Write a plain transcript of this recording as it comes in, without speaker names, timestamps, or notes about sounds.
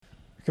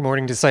Good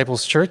morning,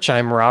 Disciples Church.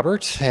 I'm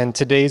Robert, and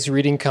today's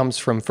reading comes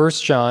from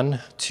 1 John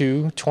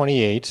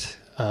 2:28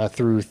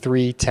 through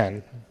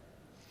 3:10.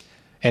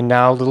 And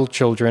now, little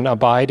children,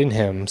 abide in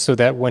him, so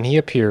that when he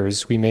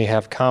appears, we may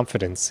have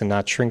confidence and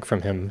not shrink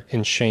from him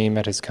in shame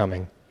at his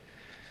coming.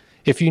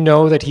 If you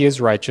know that he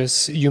is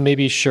righteous, you may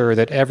be sure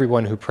that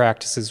everyone who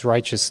practices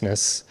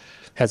righteousness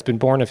has been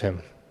born of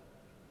him.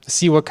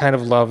 See what kind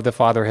of love the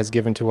Father has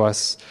given to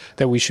us,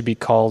 that we should be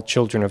called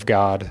children of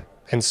God,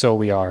 and so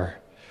we are.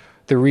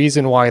 The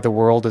reason why the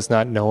world does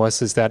not know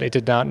us is that it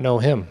did not know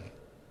him.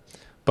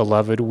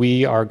 Beloved,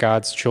 we are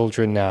God's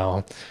children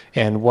now,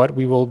 and what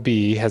we will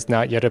be has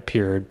not yet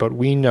appeared, but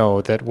we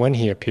know that when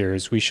he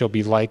appears, we shall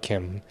be like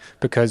him,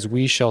 because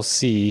we shall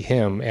see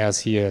him as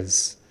he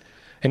is.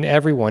 And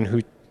everyone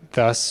who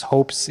thus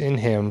hopes in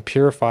him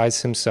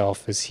purifies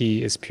himself as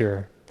he is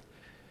pure.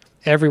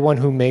 Everyone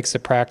who makes a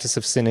practice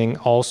of sinning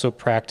also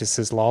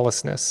practices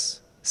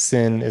lawlessness.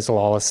 Sin is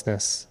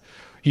lawlessness.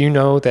 You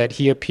know that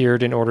he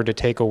appeared in order to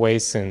take away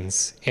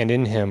sins, and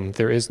in him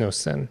there is no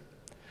sin.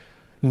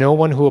 No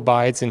one who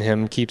abides in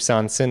him keeps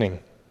on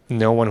sinning.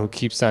 No one who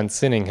keeps on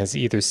sinning has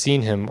either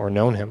seen him or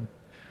known him.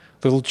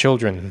 Little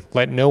children,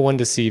 let no one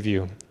deceive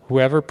you.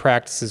 Whoever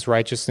practices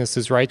righteousness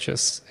is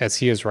righteous, as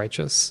he is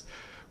righteous.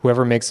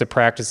 Whoever makes a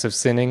practice of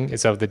sinning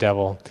is of the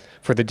devil,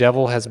 for the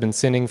devil has been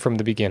sinning from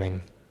the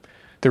beginning.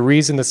 The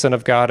reason the Son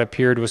of God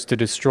appeared was to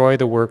destroy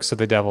the works of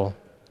the devil.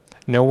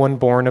 No one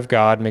born of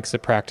God makes a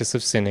practice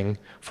of sinning,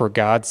 for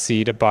God's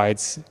seed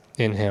abides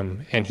in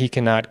him, and he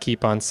cannot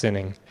keep on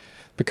sinning,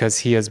 because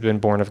he has been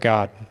born of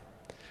God.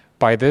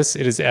 By this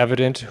it is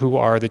evident who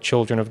are the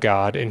children of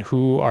God and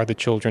who are the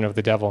children of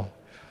the devil.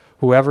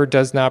 Whoever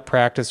does not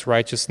practice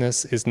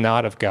righteousness is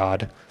not of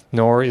God,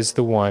 nor is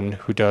the one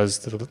who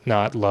does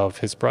not love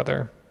his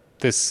brother.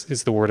 This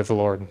is the word of the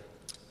Lord.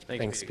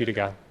 Thanks be to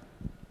God.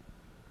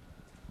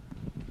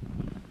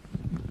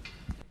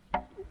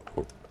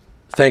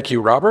 Thank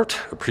you, Robert.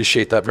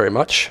 Appreciate that very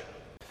much.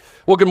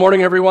 Well, good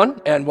morning,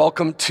 everyone, and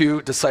welcome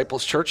to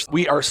Disciples Church.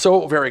 We are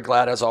so very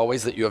glad, as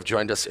always, that you have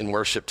joined us in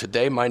worship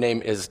today. My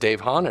name is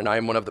Dave Hahn, and I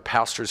am one of the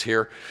pastors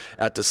here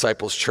at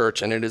Disciples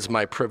Church, and it is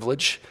my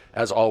privilege,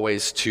 as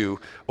always, to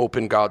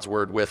open God's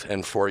Word with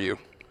and for you.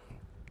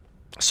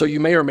 So you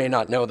may or may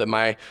not know that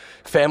my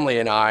family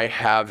and I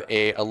have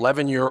a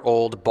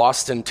 11-year-old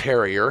Boston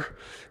Terrier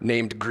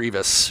named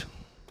Grievous,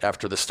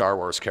 after the Star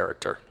Wars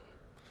character.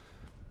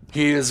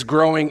 He is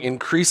growing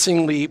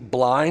increasingly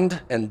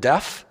blind and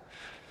deaf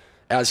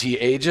as he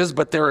ages,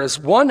 but there is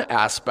one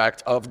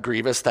aspect of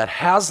Grievous that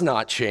has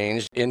not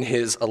changed in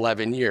his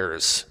 11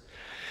 years.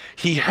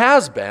 He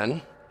has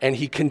been, and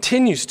he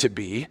continues to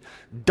be,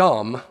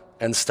 dumb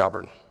and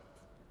stubborn.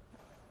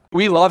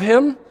 We love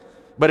him,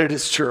 but it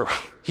is true.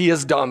 He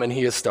is dumb and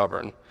he is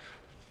stubborn.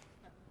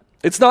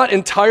 It's not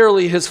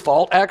entirely his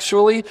fault,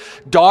 actually.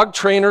 Dog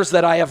trainers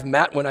that I have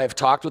met when I've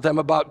talked with them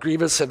about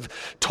Grievous have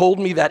told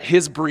me that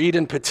his breed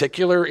in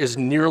particular is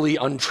nearly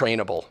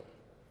untrainable,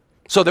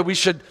 so that we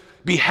should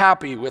be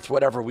happy with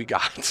whatever we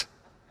got.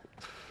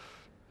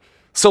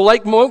 So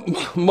like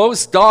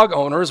most dog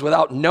owners,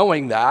 without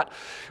knowing that,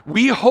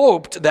 we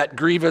hoped that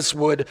Grievous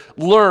would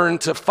learn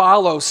to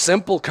follow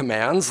simple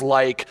commands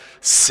like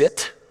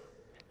sit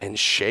and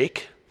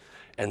shake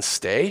and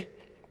stay.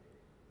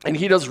 And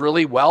he does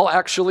really well,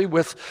 actually,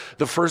 with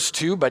the first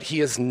two, but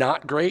he is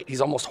not great. He's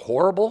almost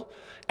horrible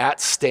at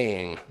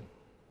staying.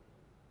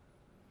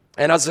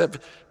 And as I've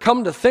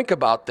come to think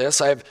about this,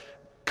 I've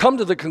come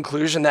to the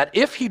conclusion that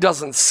if he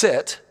doesn't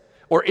sit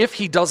or if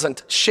he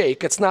doesn't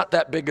shake, it's not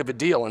that big of a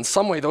deal. In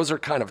some way, those are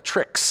kind of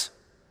tricks.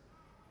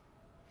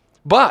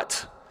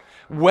 But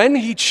when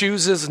he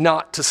chooses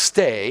not to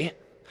stay,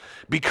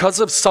 because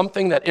of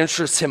something that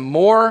interests him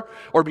more,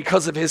 or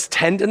because of his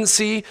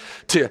tendency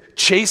to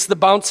chase the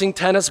bouncing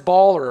tennis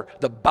ball or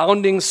the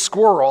bounding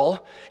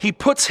squirrel, he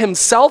puts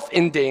himself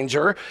in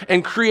danger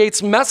and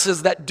creates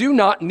messes that do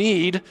not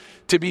need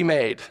to be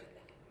made.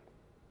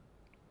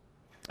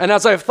 And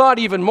as I've thought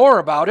even more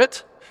about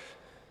it,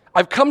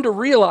 I've come to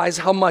realize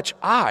how much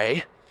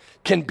I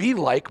can be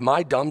like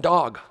my dumb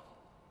dog,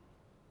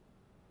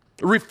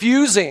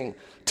 refusing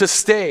to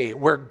stay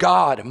where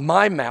God,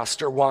 my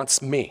master,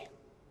 wants me,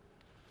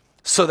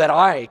 so that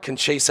I can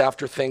chase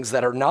after things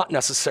that are not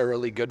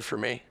necessarily good for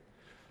me,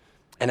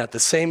 and at the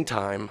same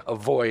time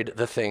avoid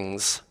the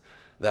things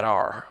that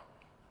are.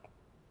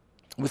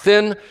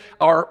 Within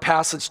our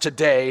passage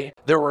today,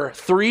 there were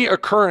 3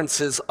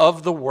 occurrences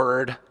of the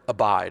word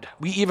abide.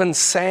 We even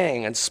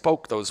sang and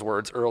spoke those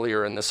words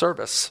earlier in the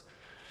service.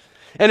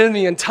 And in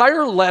the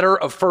entire letter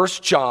of 1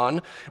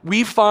 John,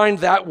 we find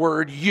that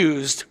word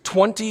used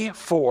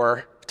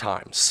 24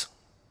 times.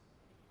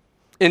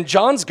 In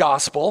John's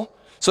gospel,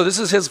 so this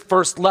is his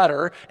first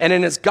letter, and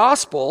in his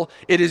gospel,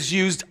 it is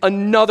used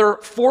another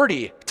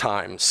 40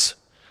 times.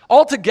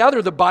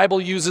 Altogether, the Bible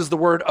uses the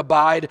word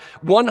abide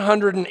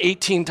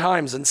 118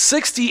 times, and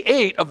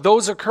 68 of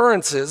those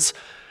occurrences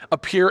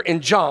appear in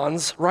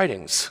John's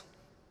writings.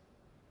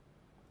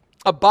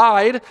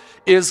 Abide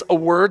is a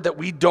word that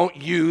we don't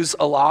use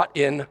a lot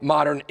in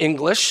modern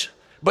English,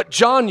 but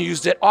John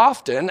used it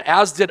often,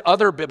 as did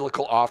other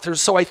biblical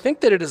authors. So I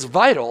think that it is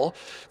vital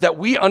that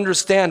we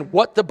understand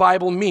what the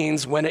Bible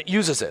means when it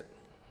uses it.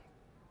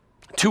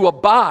 To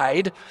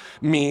abide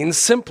means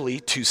simply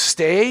to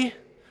stay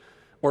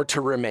or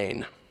to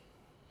remain.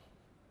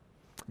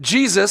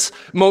 Jesus,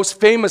 most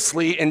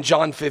famously in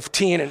John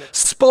 15,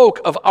 spoke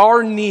of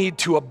our need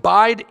to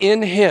abide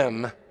in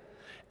him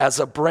as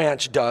a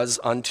branch does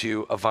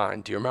unto a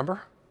vine. Do you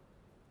remember?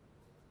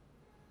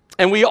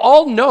 And we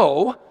all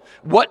know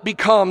what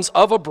becomes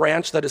of a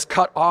branch that is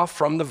cut off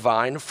from the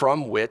vine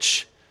from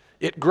which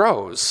it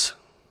grows.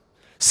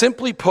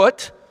 Simply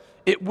put,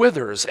 it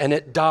withers and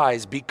it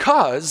dies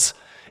because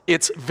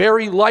its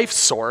very life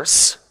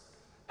source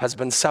has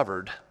been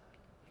severed.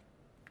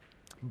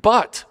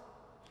 But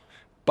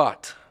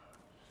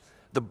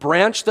the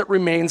branch that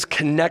remains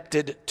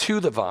connected to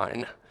the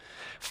vine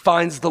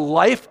finds the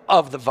life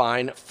of the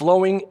vine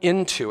flowing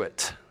into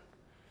it,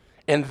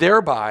 and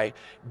thereby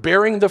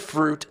bearing the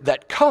fruit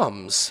that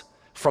comes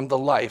from the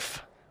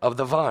life of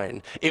the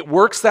vine. It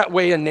works that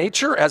way in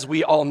nature, as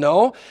we all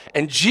know,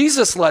 and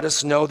Jesus let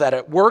us know that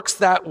it works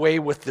that way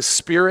with the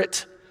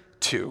Spirit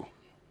too.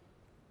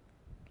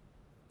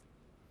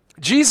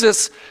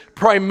 Jesus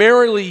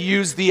primarily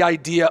used the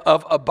idea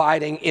of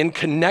abiding in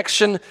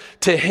connection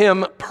to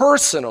him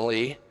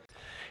personally,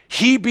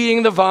 he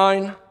being the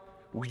vine,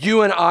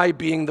 you and I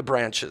being the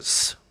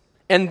branches.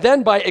 And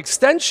then by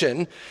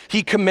extension,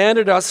 he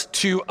commanded us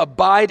to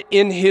abide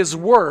in his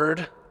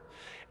word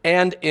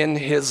and in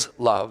his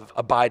love.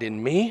 Abide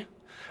in me,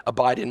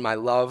 abide in my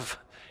love,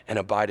 and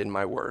abide in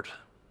my word.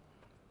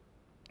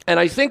 And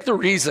I think the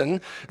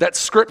reason that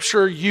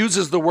Scripture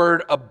uses the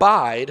word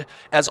abide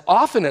as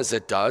often as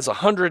it does,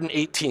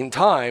 118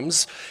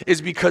 times,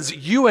 is because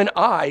you and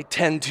I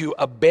tend to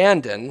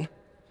abandon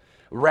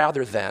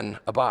rather than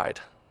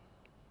abide.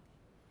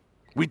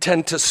 We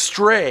tend to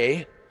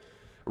stray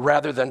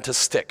rather than to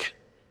stick.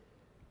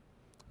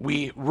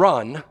 We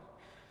run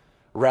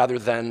rather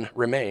than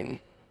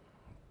remain.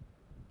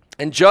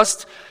 And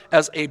just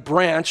as a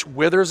branch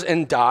withers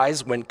and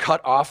dies when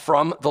cut off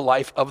from the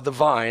life of the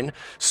vine,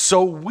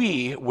 so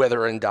we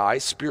wither and die,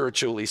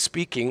 spiritually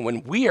speaking,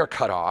 when we are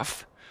cut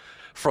off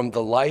from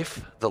the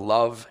life, the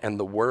love, and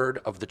the word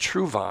of the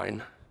true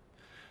vine,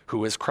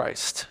 who is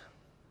Christ.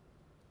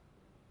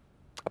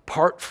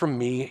 Apart from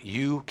me,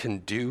 you can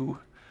do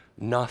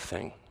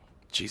nothing,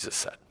 Jesus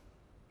said.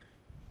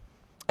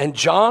 And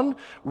John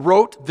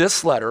wrote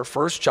this letter,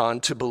 1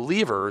 John, to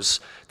believers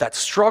that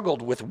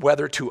struggled with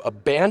whether to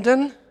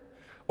abandon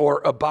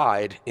or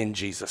abide in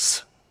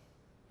Jesus,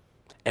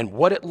 and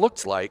what it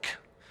looked like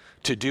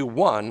to do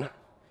one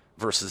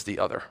versus the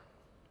other.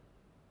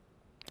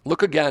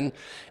 Look again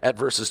at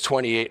verses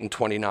 28 and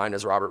 29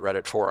 as Robert read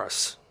it for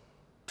us.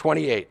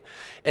 28,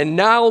 and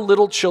now,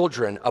 little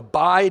children,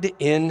 abide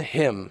in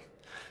him,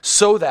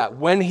 so that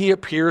when he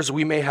appears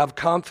we may have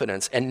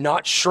confidence and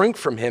not shrink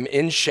from him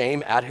in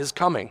shame at his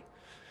coming.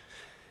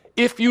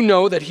 If you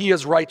know that he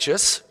is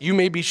righteous, you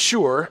may be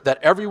sure that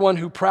everyone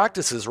who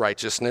practices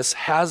righteousness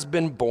has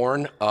been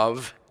born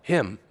of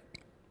him.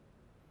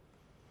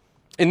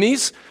 In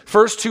these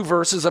first two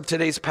verses of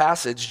today's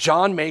passage,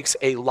 John makes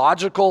a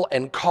logical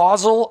and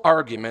causal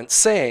argument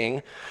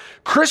saying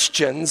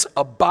Christians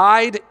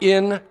abide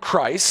in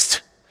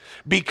Christ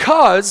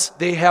because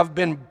they have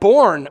been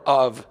born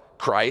of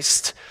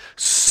Christ,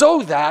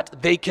 so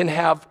that they can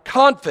have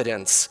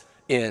confidence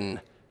in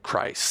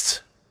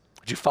Christ.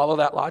 Would you follow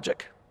that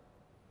logic?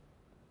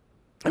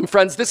 And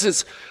friends, this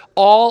is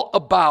all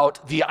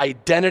about the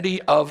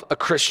identity of a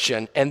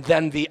Christian and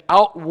then the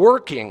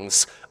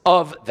outworkings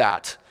of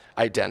that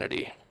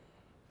identity.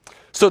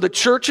 So the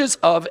churches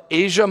of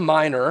Asia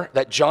Minor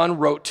that John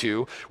wrote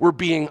to were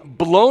being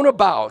blown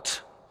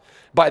about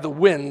by the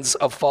winds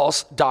of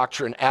false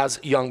doctrine as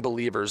young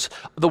believers.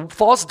 The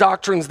false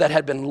doctrines that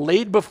had been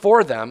laid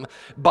before them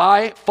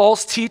by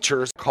false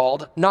teachers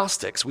called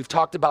Gnostics. We've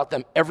talked about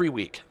them every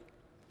week.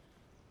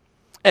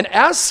 And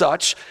as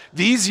such,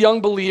 these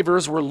young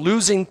believers were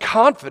losing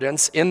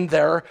confidence in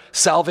their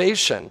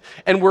salvation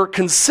and were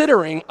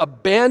considering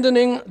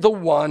abandoning the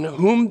one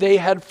whom they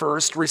had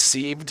first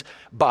received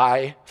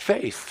by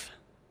faith,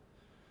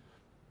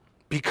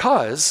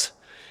 because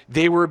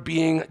they were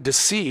being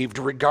deceived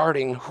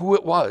regarding who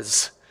it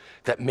was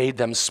that made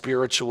them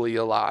spiritually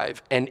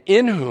alive and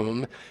in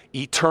whom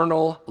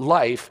eternal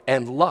life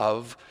and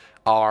love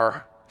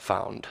are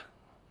found.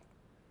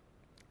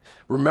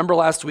 Remember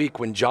last week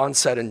when John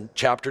said in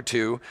chapter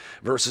 2,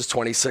 verses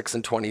 26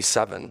 and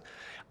 27,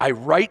 I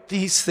write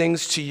these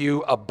things to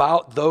you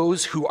about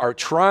those who are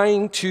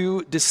trying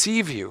to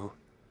deceive you,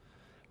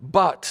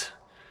 but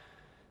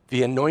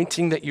the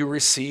anointing that you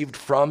received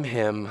from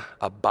him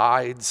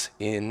abides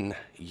in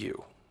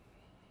you.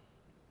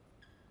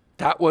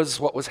 That was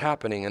what was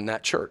happening in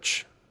that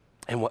church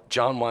and what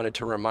John wanted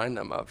to remind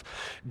them of.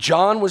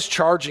 John was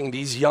charging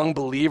these young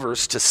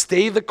believers to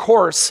stay the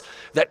course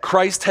that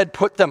Christ had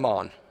put them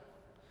on,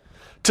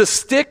 to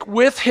stick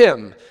with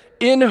him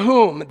in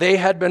whom they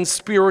had been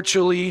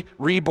spiritually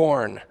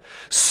reborn,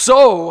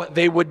 so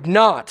they would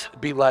not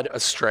be led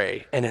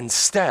astray and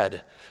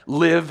instead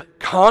live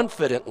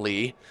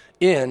confidently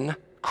in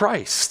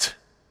Christ.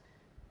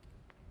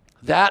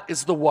 That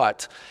is the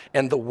what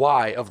and the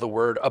why of the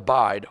word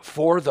abide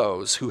for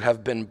those who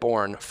have been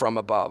born from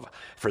above,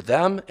 for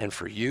them and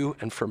for you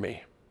and for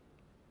me.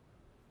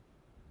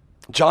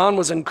 John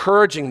was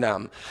encouraging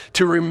them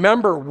to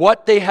remember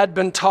what they had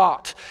been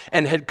taught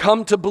and had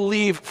come to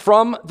believe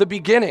from the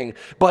beginning,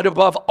 but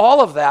above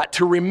all of that,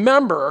 to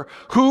remember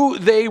who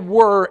they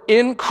were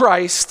in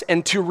Christ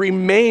and to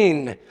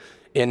remain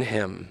in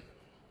him.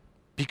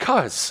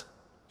 Because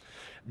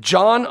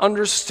John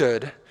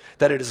understood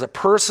that it is a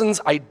person's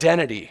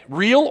identity,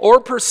 real or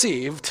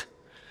perceived,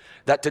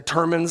 that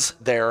determines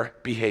their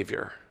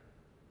behavior.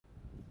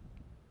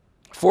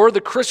 For the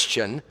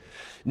Christian,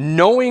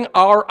 knowing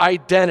our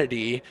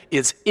identity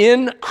is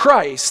in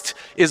Christ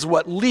is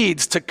what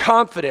leads to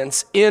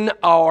confidence in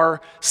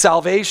our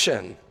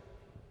salvation.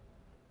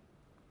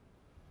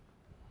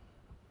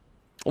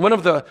 One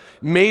of the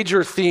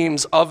major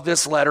themes of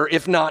this letter,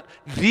 if not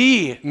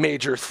the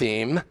major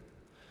theme,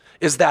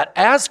 is that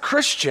as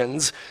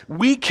Christians,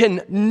 we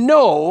can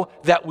know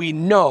that we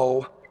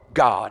know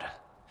God.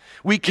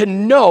 We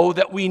can know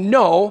that we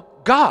know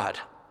God.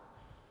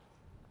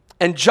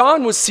 And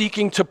John was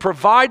seeking to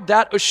provide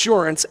that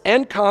assurance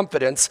and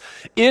confidence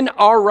in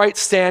our right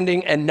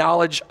standing and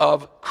knowledge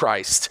of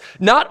Christ,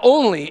 not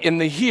only in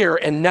the here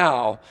and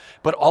now,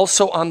 but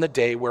also on the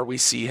day where we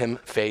see him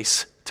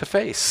face to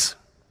face.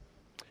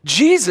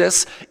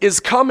 Jesus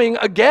is coming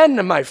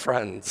again, my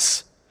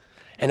friends.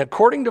 And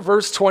according to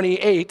verse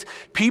 28,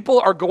 people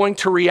are going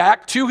to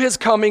react to his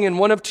coming in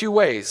one of two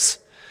ways: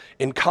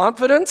 in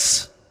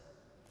confidence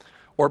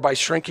or by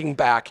shrinking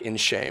back in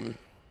shame.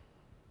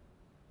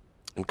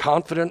 In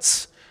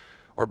confidence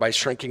or by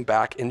shrinking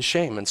back in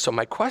shame. And so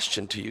my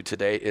question to you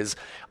today is,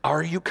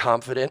 are you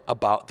confident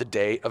about the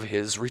day of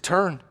his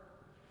return?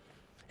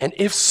 And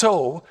if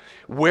so,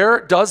 where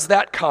does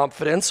that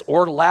confidence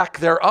or lack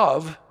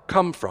thereof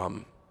come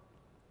from?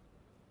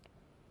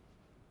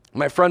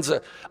 My friends,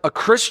 a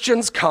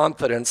Christian's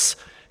confidence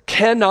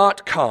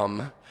cannot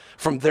come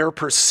from their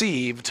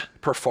perceived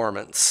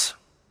performance.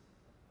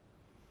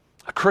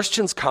 A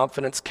Christian's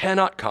confidence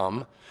cannot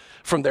come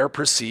from their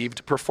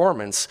perceived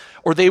performance,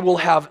 or they will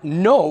have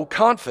no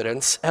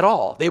confidence at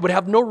all. They would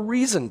have no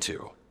reason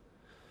to.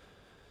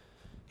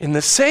 In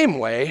the same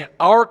way,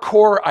 our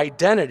core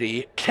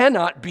identity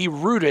cannot be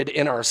rooted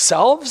in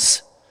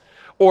ourselves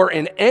or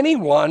in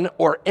anyone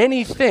or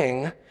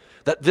anything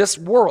that this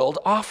world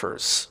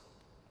offers.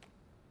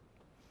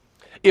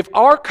 If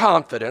our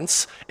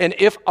confidence and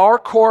if our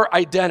core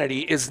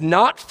identity is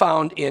not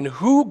found in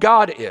who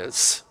God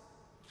is,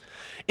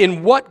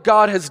 in what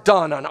God has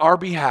done on our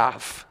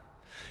behalf,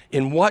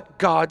 in what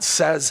God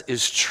says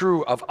is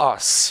true of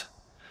us,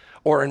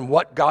 or in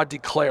what God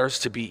declares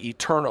to be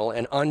eternal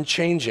and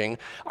unchanging,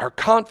 our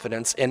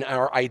confidence in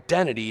our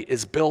identity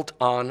is built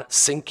on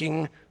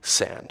sinking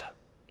sand.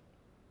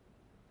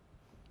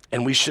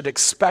 And we should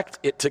expect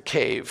it to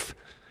cave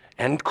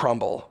and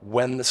crumble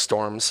when the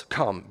storms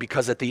come,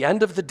 because at the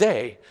end of the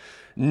day,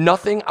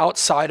 nothing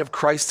outside of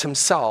Christ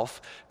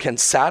himself can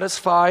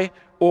satisfy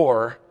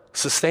or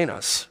sustain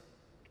us.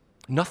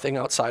 Nothing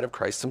outside of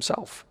Christ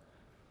himself.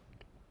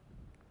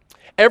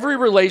 Every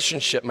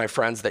relationship, my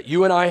friends, that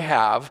you and I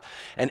have,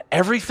 and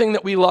everything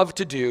that we love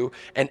to do,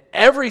 and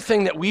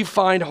everything that we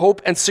find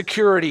hope and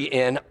security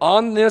in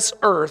on this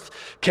earth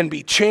can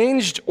be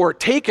changed or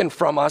taken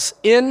from us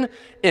in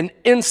an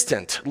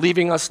instant,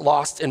 leaving us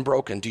lost and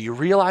broken. Do you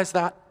realize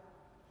that?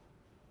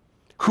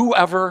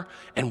 Whoever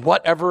and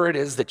whatever it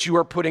is that you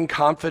are putting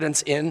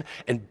confidence in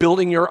and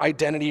building your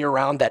identity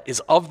around that is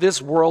of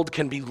this world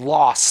can be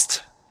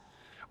lost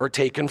or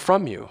taken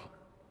from you.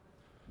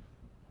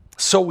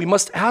 So we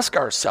must ask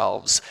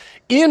ourselves,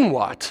 in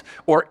what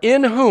or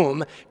in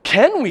whom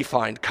can we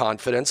find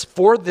confidence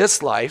for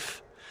this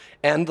life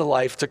and the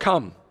life to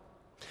come?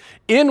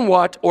 In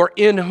what or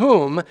in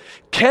whom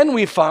can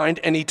we find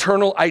an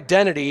eternal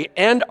identity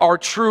and our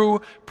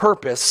true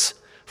purpose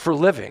for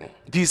living?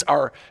 These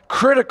are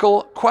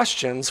critical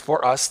questions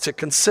for us to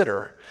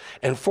consider.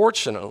 And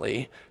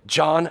fortunately,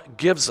 John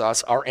gives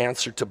us our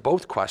answer to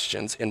both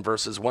questions in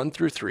verses 1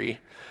 through 3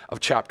 of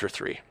chapter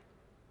 3,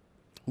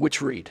 which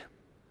read,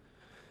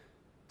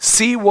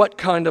 "See what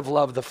kind of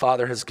love the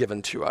Father has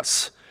given to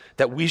us,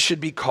 that we should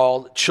be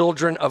called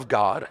children of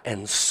God,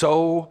 and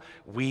so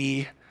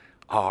we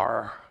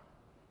are.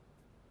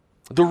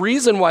 The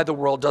reason why the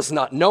world does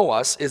not know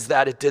us is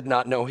that it did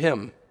not know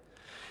him.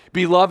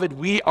 Beloved,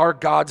 we are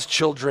God's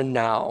children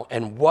now,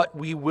 and what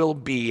we will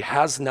be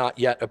has not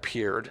yet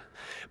appeared.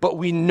 But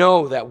we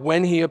know that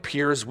when he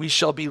appears, we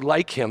shall be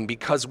like him,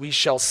 because we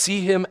shall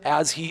see him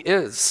as he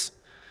is.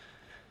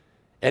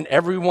 And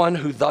everyone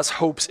who thus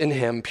hopes in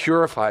him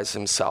purifies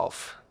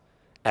himself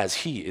as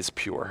he is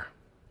pure."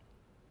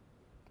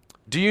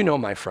 Do you know,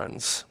 my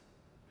friends,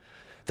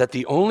 that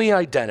the only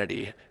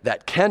identity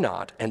that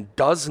cannot and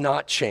does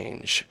not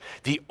change,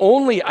 the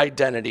only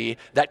identity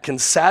that can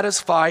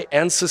satisfy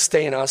and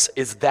sustain us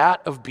is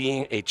that of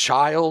being a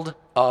child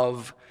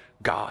of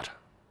God.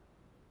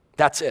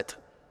 That's it.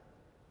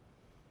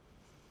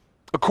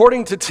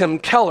 According to Tim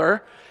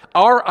Keller,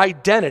 our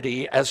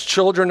identity as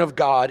children of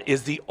God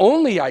is the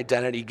only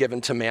identity given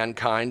to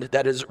mankind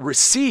that is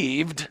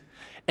received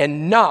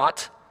and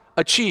not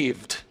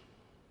achieved.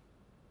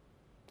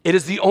 It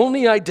is the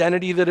only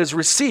identity that is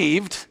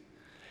received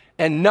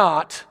and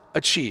not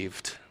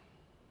achieved.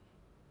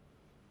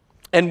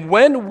 And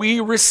when we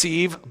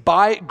receive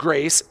by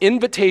grace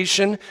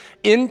invitation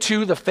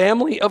into the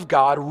family of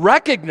God,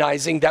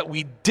 recognizing that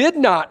we did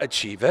not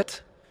achieve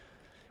it,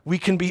 we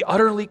can be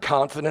utterly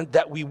confident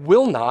that we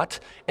will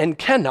not and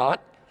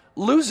cannot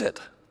lose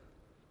it.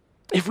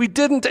 If we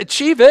didn't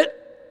achieve it,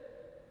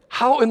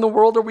 how in the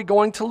world are we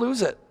going to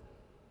lose it?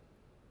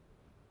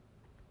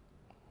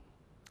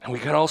 And we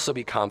can also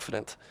be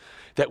confident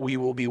that we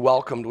will be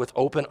welcomed with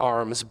open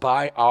arms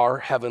by our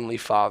Heavenly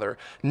Father,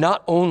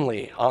 not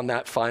only on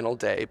that final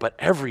day, but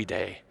every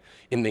day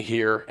in the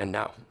here and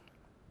now.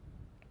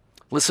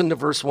 Listen to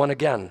verse 1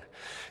 again.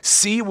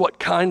 See what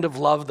kind of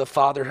love the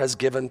Father has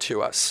given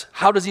to us.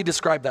 How does he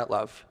describe that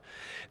love?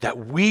 That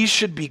we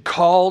should be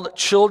called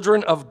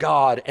children of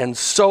God, and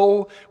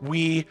so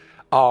we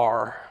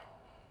are.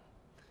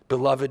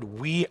 Beloved,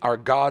 we are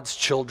God's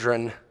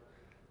children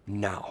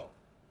now.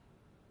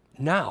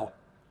 Now.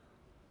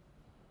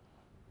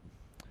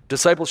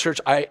 Disciples Church,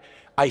 I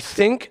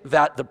think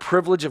that the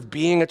privilege of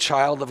being a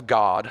child of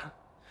God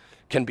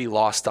can be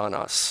lost on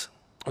us,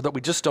 or that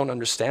we just don't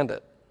understand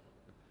it.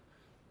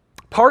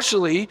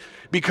 Partially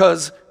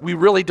because we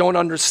really don't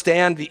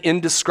understand the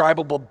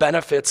indescribable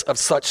benefits of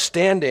such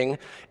standing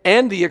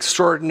and the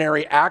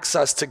extraordinary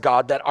access to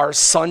God that our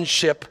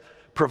sonship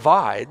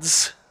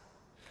provides.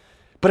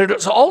 But it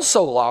is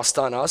also lost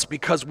on us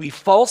because we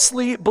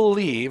falsely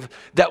believe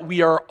that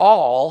we are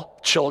all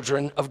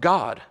children of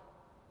God.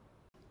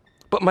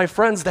 But my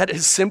friends, that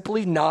is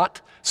simply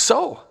not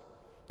so.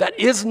 That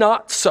is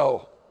not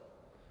so.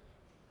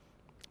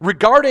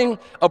 Regarding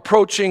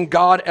approaching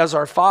God as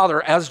our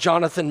Father, as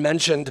Jonathan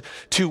mentioned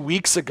 2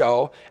 weeks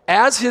ago,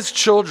 as his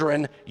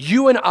children,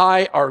 you and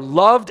I are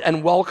loved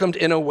and welcomed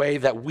in a way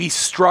that we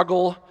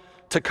struggle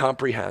to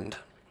comprehend.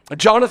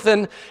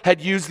 Jonathan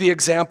had used the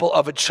example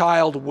of a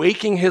child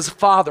waking his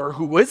father,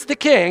 who is the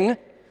king,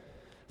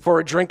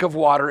 for a drink of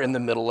water in the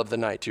middle of the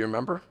night. Do you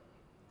remember?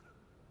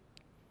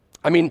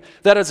 I mean,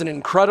 that is an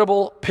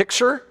incredible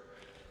picture.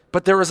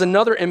 But there is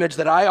another image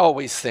that I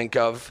always think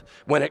of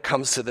when it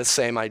comes to this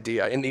same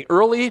idea. In the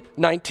early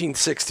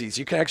 1960s,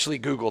 you can actually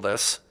Google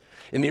this.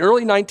 In the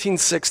early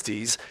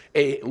 1960s,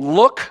 a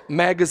Look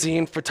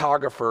magazine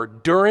photographer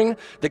during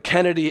the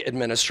Kennedy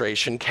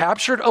administration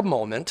captured a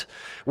moment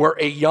where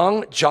a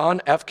young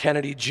John F.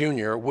 Kennedy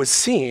Jr. was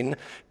seen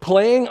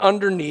playing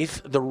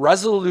underneath the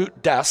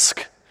Resolute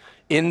desk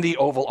in the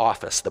Oval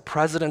Office, the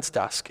president's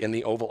desk in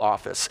the Oval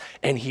Office.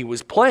 And he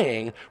was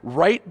playing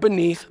right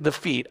beneath the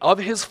feet of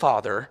his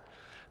father,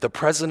 the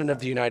President of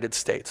the United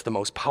States, the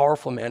most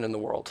powerful man in the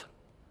world.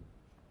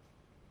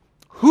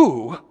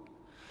 Who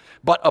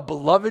but a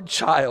beloved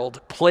child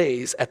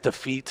plays at the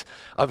feet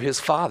of his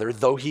father,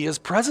 though he is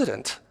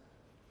president?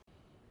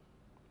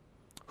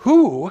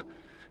 Who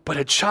but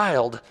a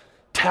child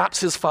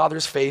taps his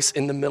father's face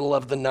in the middle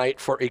of the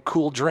night for a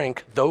cool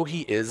drink, though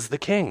he is the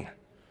king?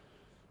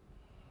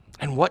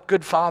 And what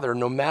good father,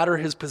 no matter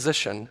his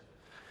position,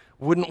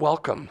 wouldn't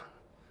welcome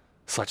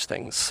such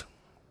things?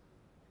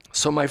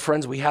 So, my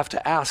friends, we have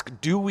to ask,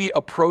 do we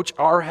approach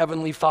our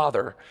Heavenly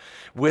Father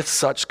with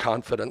such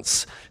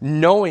confidence,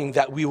 knowing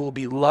that we will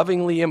be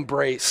lovingly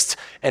embraced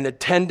and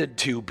attended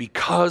to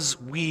because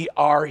we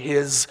are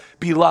his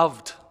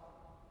beloved?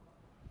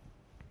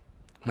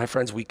 My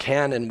friends, we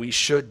can and we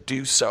should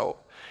do so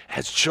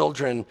as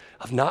children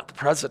of not the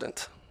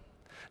president,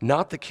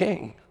 not the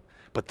king,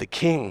 but the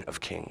King of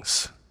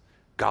Kings,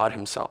 God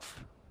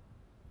himself.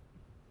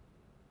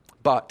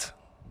 But,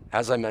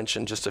 as I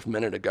mentioned just a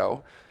minute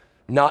ago,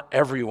 not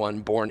everyone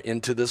born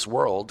into this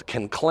world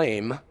can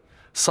claim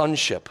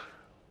sonship.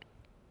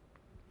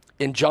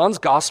 In John's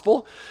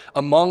gospel,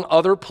 among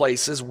other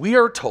places, we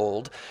are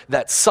told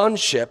that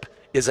sonship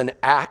is an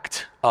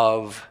act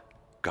of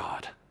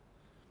God.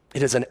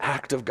 It is an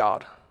act of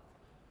God.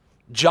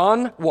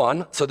 John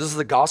 1, so this is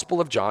the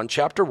Gospel of John,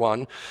 chapter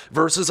 1,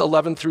 verses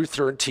 11 through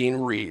 13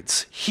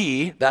 reads,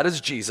 He, that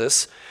is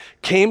Jesus,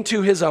 came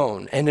to his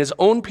own, and his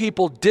own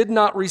people did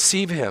not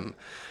receive him.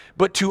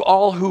 But to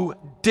all who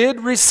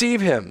did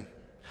receive him,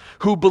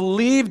 who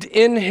believed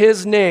in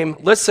his name,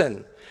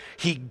 listen,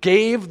 he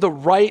gave the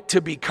right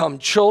to become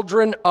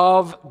children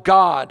of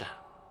God,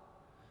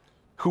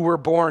 who were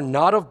born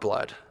not of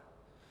blood,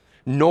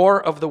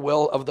 nor of the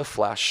will of the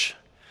flesh,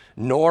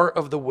 nor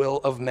of the will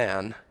of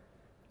man,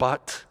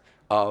 but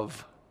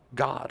of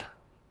God.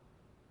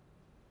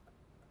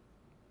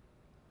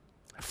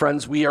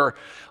 Friends, we are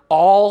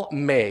all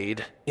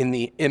made in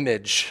the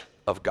image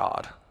of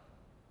God.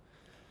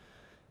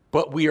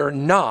 but we are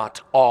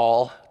not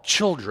all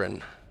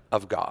children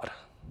of God.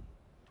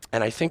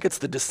 And I think it's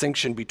the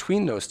distinction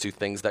between those two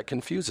things that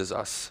confuses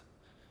us.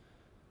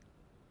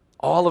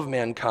 All of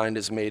mankind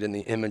is made in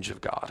the image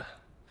of God,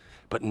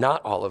 but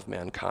not all of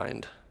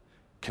mankind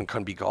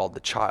can be called the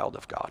child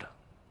of God.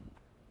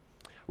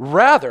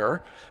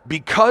 Rather,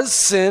 because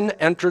sin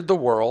entered the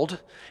world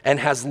and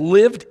has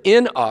lived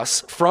in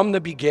us from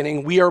the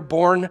beginning, we are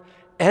born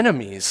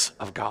enemies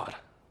of God.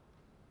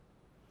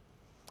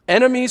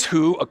 Enemies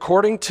who,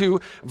 according to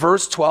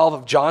verse 12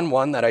 of John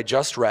 1 that I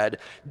just read,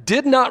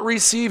 did not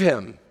receive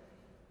him,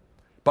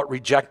 but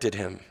rejected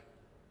him,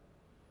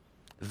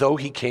 though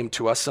he came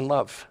to us in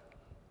love.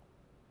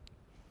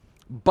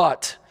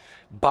 But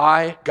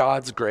by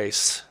God's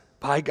grace,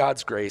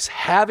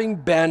 having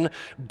been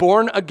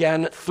born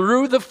again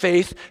through the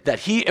faith that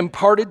he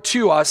imparted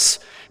to us,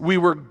 we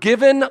were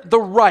given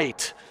the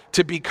right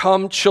to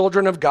become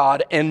children of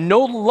God and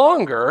no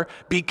longer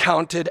be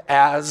counted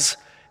as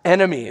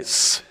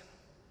enemies.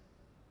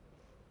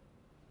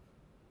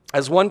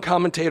 As one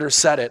commentator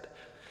said it,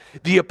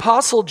 the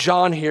Apostle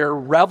John here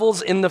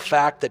revels in the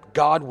fact that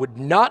God would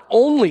not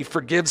only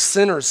forgive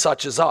sinners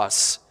such as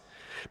us,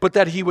 but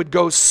that he would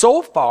go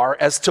so far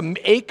as to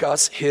make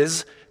us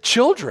his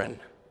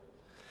children.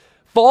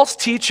 False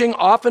teaching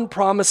often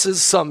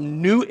promises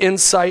some new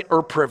insight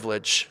or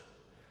privilege,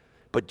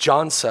 but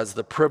John says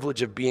the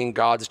privilege of being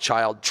God's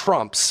child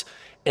trumps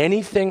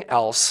anything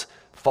else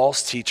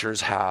false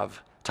teachers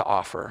have to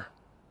offer.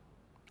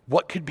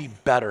 What could be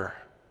better?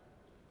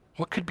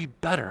 What could be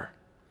better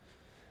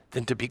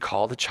than to be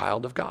called a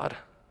child of God?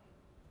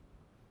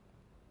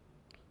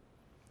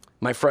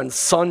 My friend,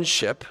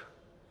 sonship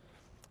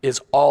is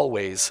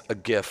always a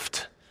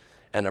gift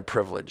and a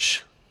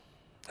privilege.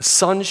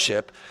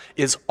 Sonship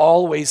is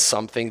always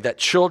something that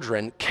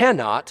children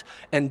cannot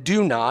and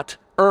do not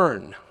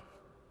earn.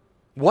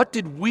 What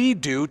did we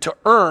do to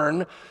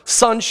earn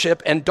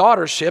sonship and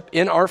daughtership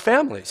in our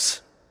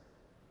families?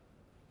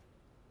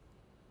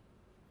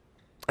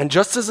 And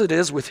just as it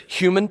is with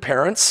human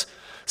parents,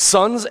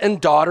 sons and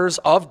daughters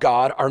of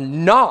God are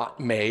not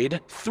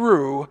made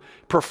through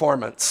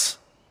performance.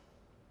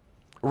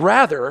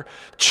 Rather,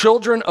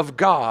 children of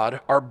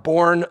God are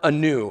born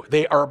anew.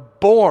 They are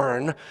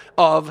born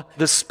of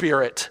the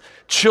Spirit.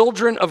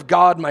 Children of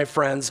God, my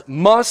friends,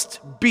 must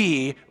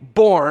be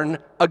born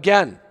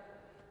again.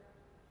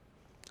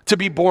 To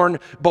be born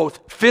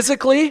both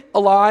physically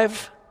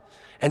alive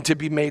and to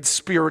be made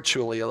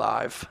spiritually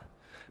alive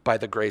by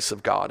the grace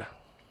of God.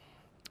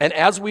 And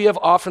as we have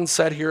often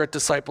said here at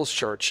Disciples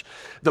Church,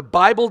 the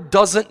Bible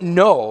doesn't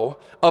know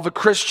of a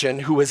Christian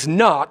who is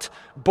not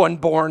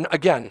born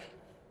again.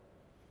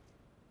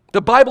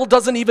 The Bible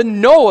doesn't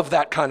even know of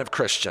that kind of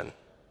Christian.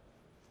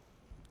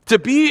 To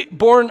be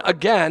born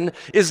again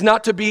is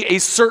not to be a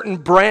certain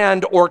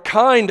brand or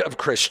kind of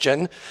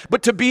Christian,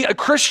 but to be a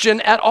Christian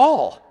at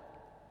all.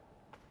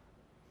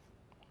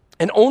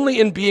 And only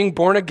in being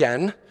born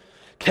again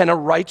can a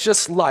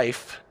righteous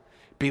life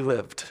be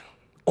lived.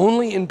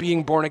 Only in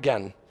being born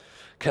again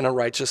can a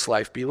righteous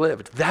life be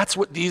lived. That's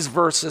what these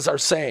verses are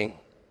saying.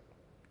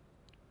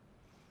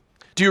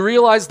 Do you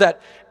realize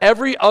that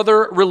every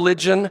other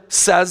religion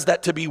says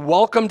that to be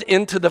welcomed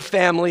into the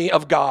family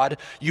of God,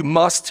 you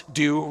must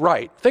do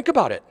right? Think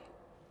about it.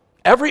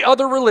 Every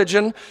other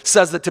religion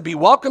says that to be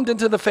welcomed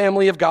into the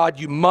family of God,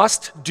 you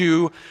must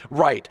do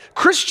right.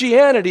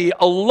 Christianity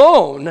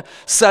alone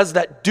says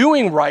that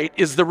doing right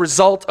is the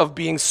result of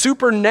being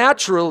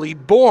supernaturally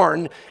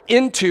born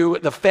into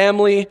the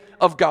family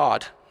of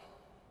God.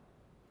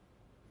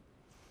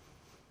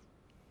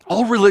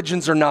 All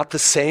religions are not the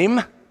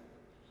same.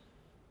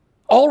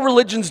 All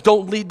religions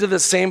don't lead to the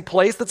same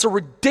place. That's a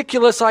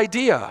ridiculous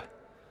idea.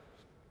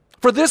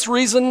 For this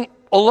reason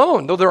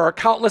alone, though there are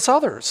countless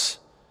others.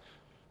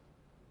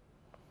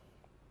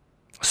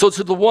 So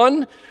to the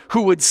one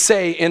who would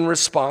say in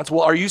response,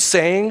 well, are you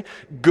saying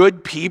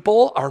good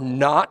people are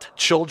not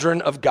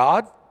children of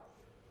God?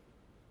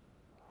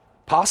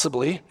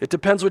 Possibly. It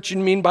depends what you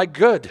mean by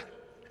good.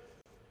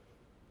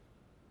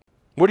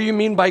 What do you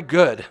mean by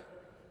good?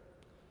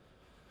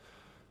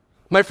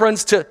 My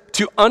friends, to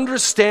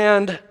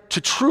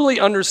truly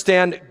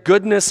understand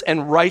goodness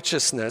and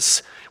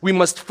righteousness, we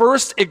must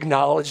first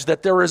acknowledge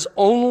that there is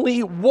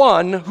only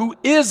one who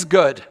is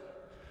good,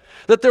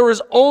 that there is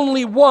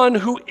only one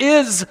who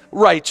is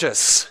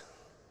righteous.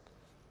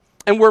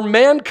 And where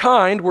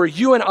mankind, where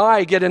you and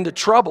I get into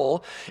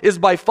trouble, is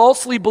by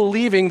falsely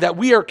believing that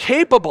we are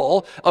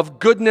capable of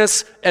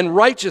goodness and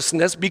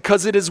righteousness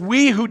because it is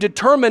we who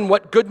determine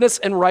what goodness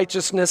and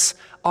righteousness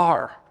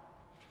are.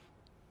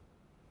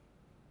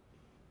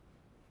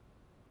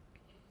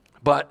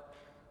 But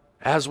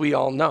as we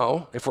all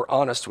know, if we're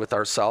honest with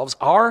ourselves,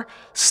 our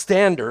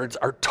standards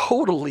are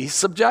totally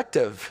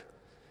subjective,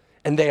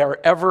 and they are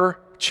ever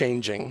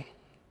changing.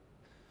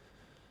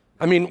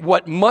 I mean,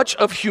 what much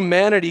of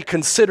humanity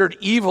considered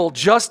evil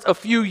just a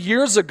few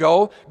years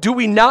ago, do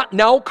we not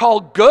now call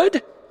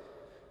good?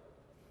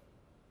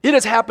 It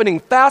is happening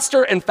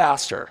faster and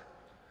faster.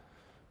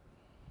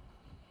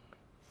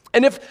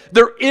 And if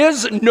there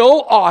is no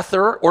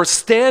author or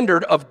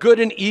standard of good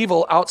and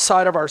evil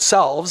outside of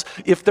ourselves,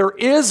 if there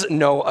is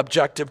no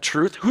objective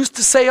truth, who's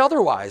to say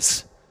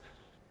otherwise?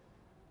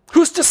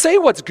 Who's to say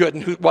what's good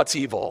and what's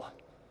evil?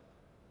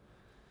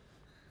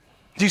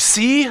 Do you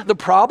see the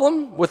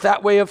problem with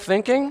that way of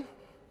thinking?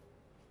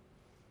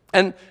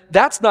 And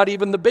that's not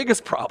even the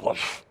biggest problem.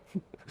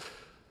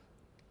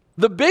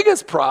 The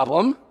biggest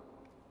problem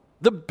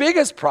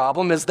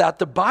is that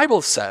the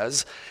Bible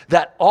says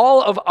that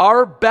all of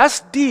our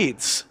best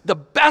deeds, the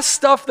best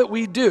stuff that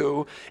we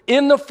do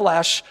in the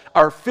flesh,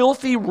 are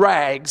filthy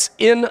rags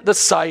in the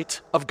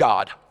sight of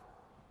God.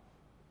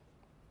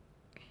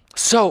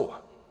 So,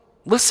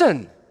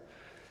 listen,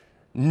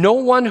 no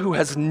one who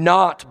has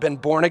not been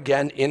born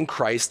again in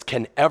Christ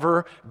can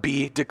ever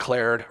be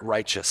declared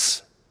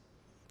righteous.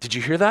 Did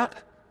you hear that?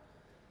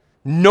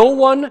 No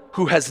one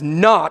who has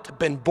not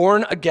been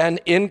born again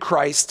in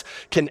Christ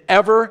can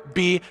ever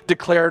be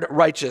declared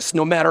righteous,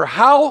 no matter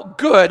how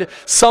good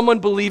someone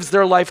believes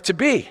their life to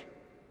be.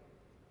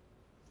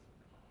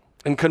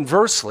 And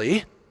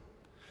conversely,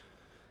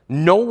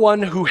 no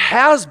one who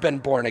has been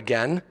born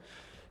again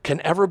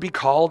can ever be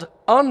called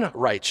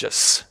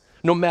unrighteous,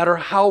 no matter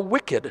how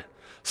wicked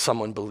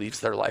someone believes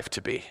their life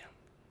to be.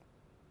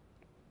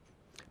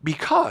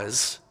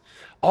 Because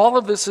all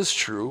of this is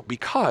true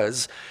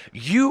because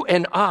you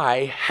and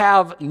I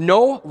have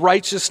no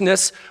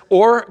righteousness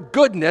or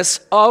goodness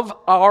of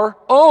our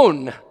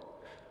own.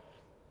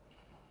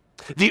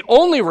 The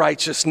only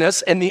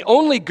righteousness and the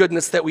only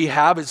goodness that we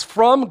have is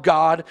from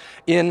God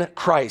in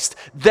Christ.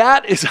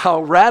 That is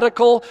how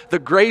radical the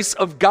grace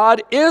of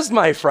God is,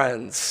 my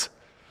friends.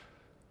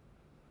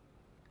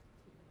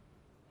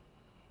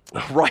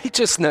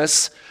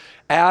 Righteousness,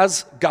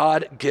 as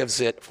God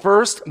gives it,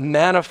 first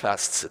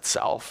manifests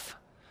itself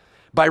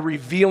by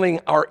revealing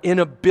our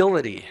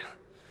inability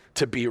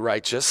to be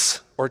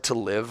righteous or to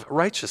live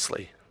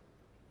righteously.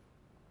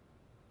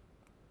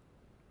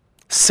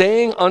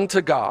 Saying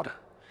unto God,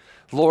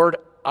 Lord,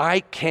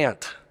 I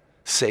can't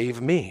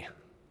save me.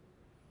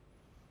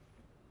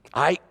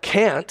 I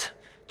can't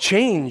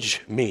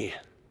change me.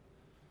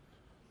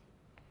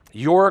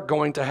 You're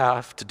going to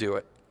have to do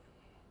it.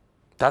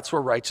 That's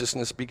where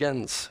righteousness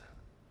begins.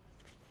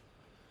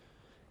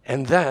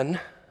 And then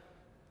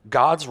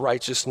God's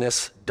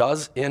righteousness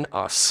does in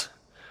us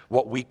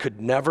what we could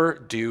never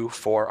do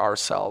for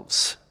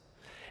ourselves.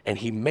 And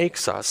he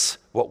makes us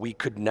what we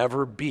could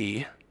never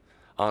be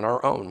on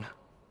our own.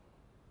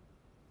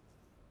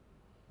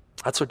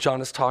 That's what John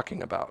is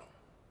talking about.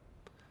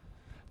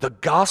 The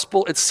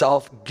gospel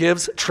itself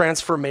gives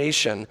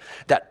transformation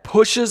that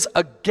pushes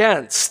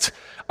against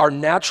our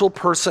natural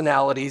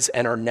personalities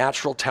and our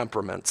natural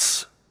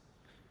temperaments,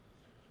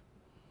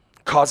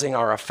 causing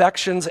our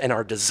affections and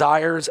our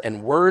desires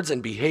and words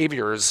and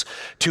behaviors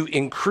to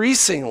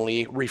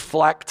increasingly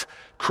reflect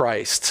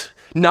Christ.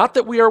 Not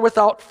that we are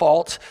without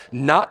fault,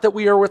 not that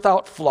we are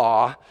without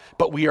flaw,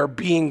 but we are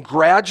being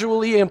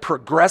gradually and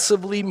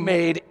progressively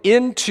made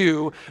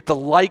into the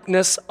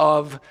likeness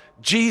of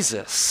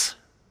Jesus.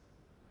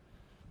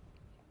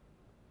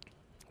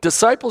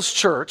 Disciples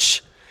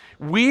Church,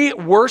 we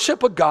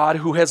worship a God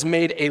who has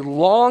made a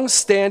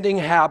long-standing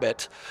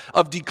habit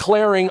of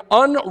declaring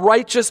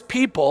unrighteous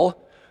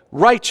people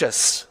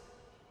righteous.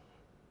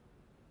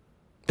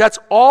 That's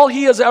all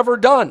he has ever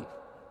done.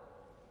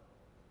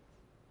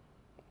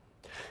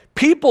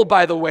 People,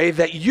 by the way,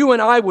 that you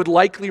and I would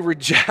likely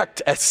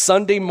reject as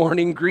Sunday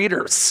morning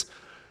greeters.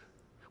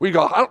 We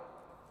go,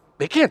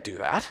 they can't do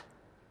that.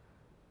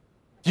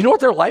 You know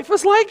what their life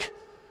is like?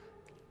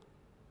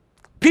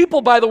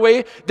 People, by the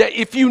way, that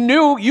if you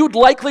knew, you'd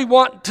likely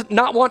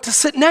not want to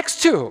sit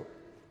next to.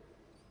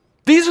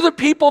 These are the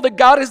people that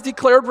God has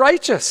declared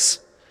righteous.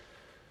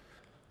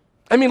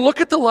 I mean,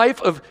 look at the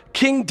life of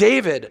King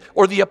David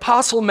or the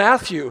Apostle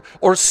Matthew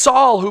or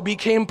Saul who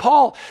became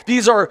Paul.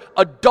 These are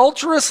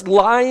adulterous,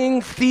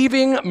 lying,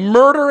 thieving,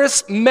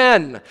 murderous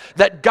men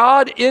that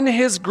God in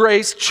his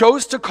grace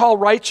chose to call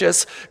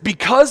righteous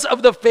because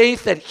of the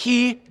faith that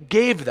he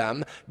gave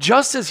them,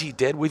 just as he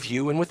did with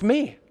you and with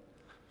me.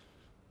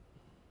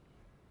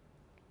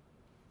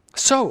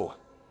 So,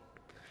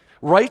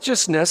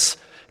 righteousness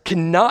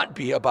cannot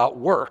be about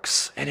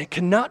works, and it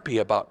cannot be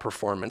about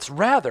performance.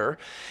 Rather,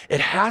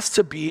 it has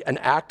to be an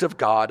act of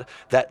God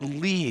that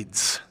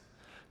leads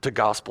to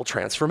gospel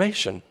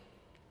transformation.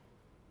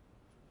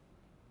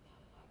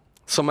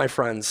 So, my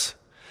friends,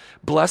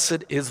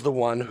 blessed is the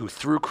one who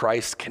through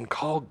Christ can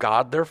call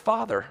God their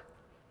Father,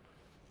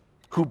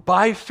 who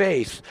by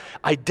faith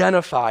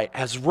identify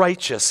as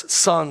righteous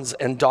sons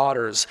and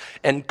daughters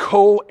and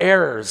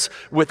co-heirs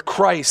with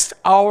Christ,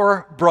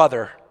 our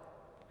brother.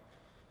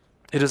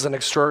 It is an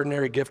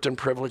extraordinary gift and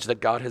privilege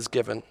that God has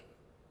given.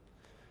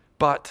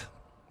 But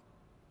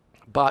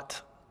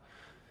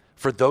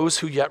for those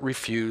who yet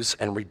refuse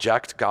and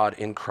reject God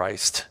in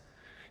Christ,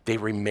 they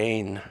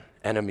remain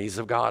enemies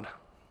of God.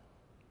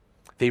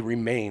 They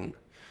remain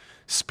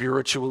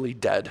spiritually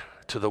dead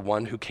to the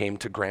one who came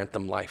to grant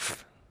them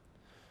life.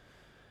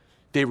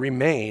 They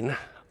remain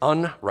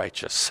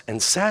unrighteous,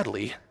 and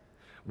sadly,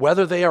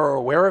 Whether they are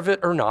aware of it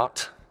or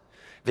not,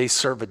 they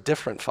serve a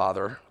different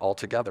father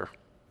altogether.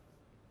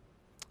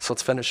 So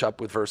let's finish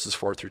up with verses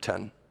 4 through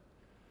 10.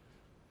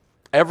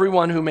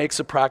 Everyone who makes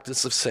a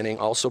practice of sinning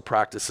also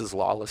practices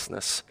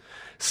lawlessness.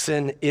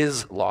 Sin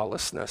is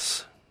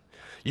lawlessness.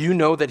 You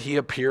know that he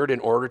appeared in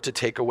order to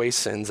take away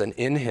sins, and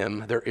in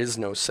him there is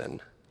no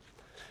sin.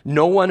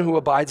 No one who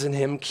abides in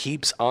him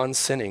keeps on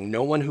sinning.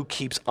 No one who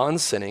keeps on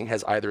sinning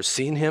has either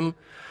seen him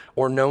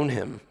or known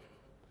him.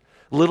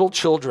 Little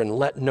children,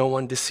 let no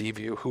one deceive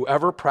you.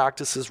 Whoever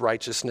practices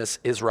righteousness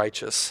is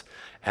righteous,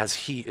 as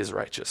he is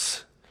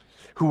righteous.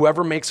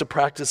 Whoever makes a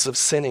practice of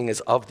sinning is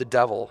of the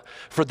devil,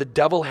 for the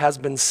devil has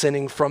been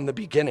sinning from the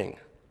beginning.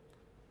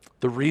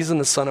 The reason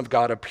the Son of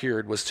God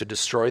appeared was to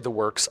destroy the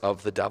works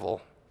of the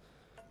devil.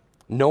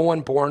 No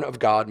one born of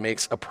God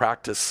makes a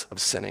practice of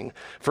sinning,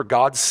 for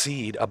God's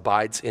seed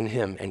abides in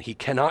him, and he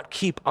cannot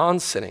keep on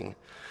sinning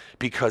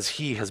because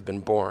he has been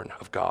born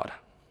of God.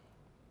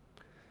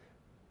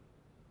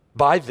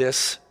 By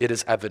this it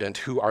is evident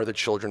who are the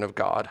children of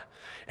God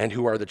and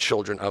who are the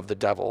children of the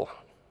devil.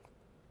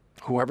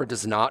 Whoever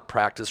does not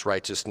practice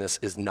righteousness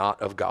is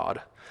not of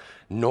God,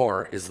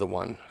 nor is the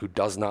one who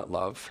does not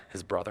love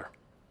his brother.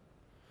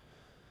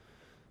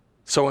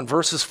 So in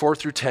verses 4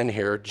 through 10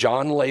 here,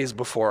 John lays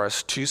before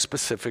us two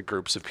specific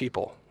groups of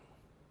people.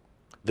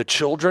 The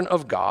children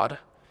of God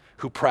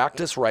who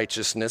practice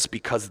righteousness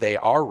because they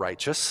are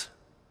righteous,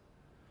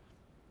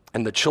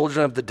 and the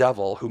children of the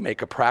devil who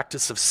make a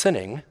practice of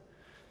sinning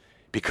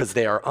because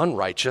they are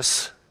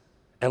unrighteous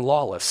and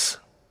lawless.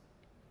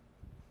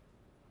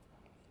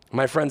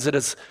 My friends, it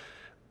is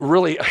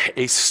really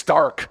a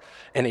stark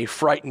and a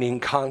frightening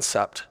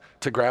concept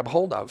to grab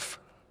hold of.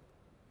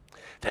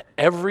 That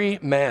every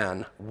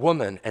man,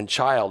 woman, and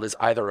child is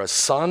either a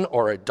son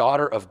or a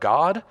daughter of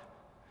God,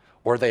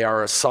 or they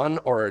are a son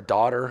or a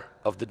daughter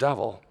of the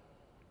devil.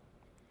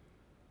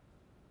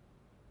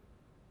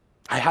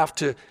 I have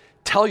to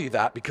tell you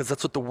that because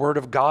that's what the Word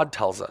of God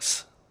tells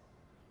us.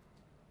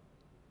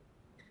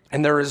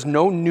 And there is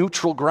no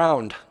neutral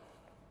ground.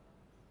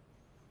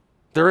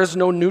 There is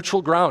no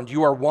neutral ground.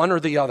 You are one or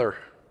the other.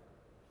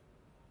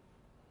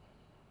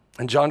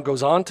 And John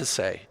goes on to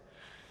say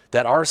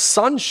that our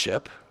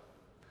sonship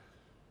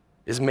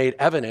is made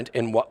evident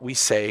in what we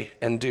say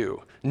and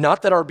do.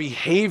 Not that our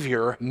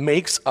behavior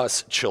makes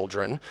us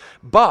children,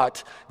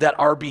 but that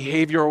our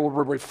behavior will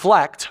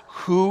reflect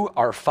who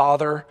our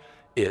Father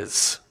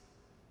is.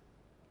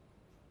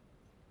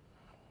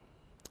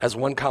 As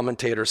one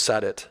commentator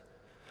said it,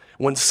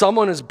 when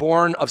someone is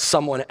born of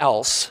someone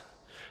else,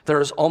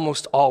 there is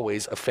almost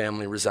always a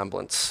family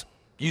resemblance.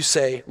 You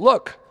say,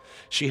 look,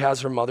 she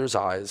has her mother's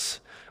eyes,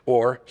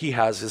 or he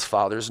has his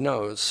father's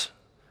nose.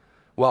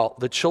 Well,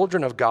 the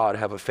children of God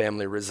have a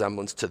family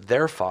resemblance to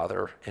their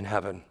Father in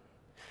heaven.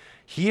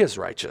 He is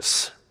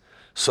righteous,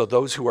 so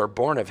those who are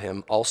born of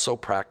him also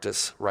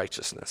practice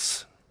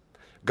righteousness.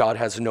 God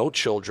has no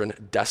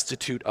children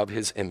destitute of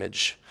his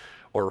image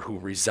or who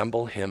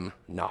resemble him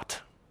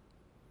not.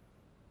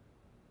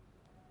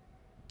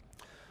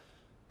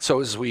 So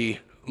as we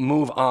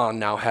move on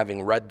now,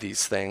 having read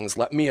these things,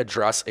 let me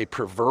address a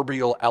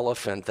proverbial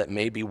elephant that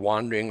may be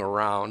wandering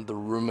around the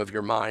room of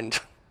your mind.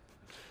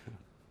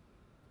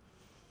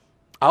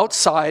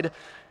 Outside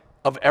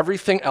of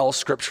everything else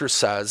Scripture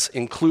says,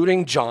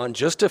 including John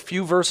just a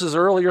few verses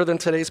earlier than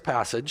today's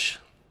passage,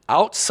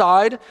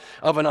 outside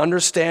of an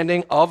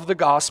understanding of the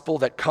gospel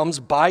that comes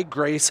by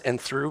grace and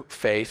through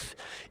faith,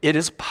 it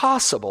is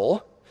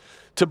possible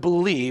to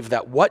believe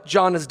that what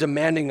John is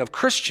demanding of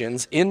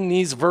Christians in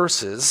these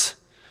verses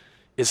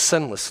is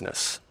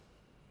sinlessness.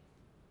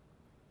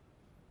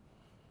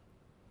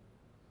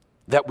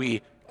 That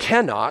we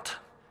cannot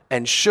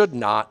and should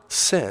not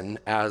sin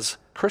as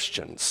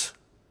Christians.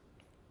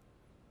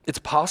 It's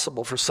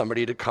possible for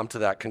somebody to come to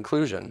that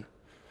conclusion.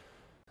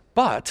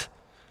 But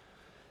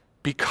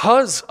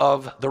because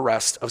of the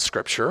rest of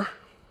Scripture,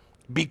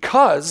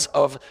 because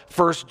of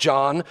 1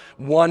 John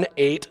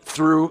 1:8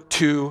 through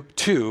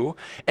 2:2,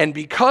 and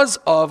because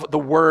of the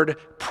word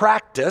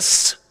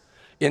practice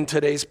in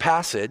today's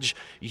passage,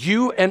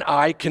 you and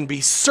I can be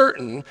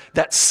certain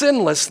that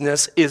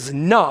sinlessness is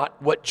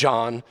not what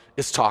John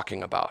is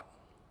talking about.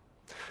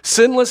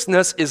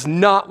 Sinlessness is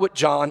not what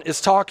John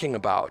is talking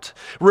about.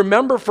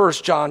 Remember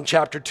 1 John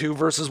chapter 2,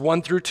 verses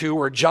 1 through 2,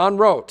 where John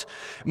wrote,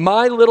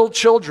 "My little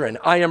children,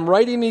 I am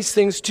writing these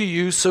things to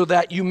you so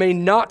that you may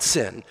not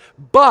sin.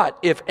 But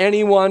if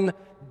anyone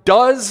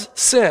does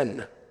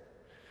sin,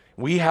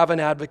 we have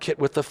an advocate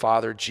with the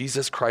Father,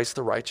 Jesus Christ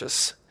the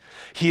righteous.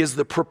 He is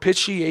the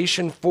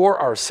propitiation for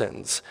our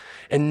sins,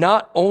 and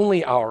not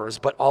only ours,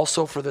 but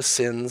also for the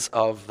sins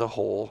of the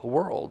whole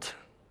world."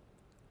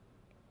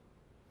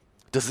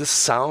 Does this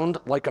sound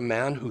like a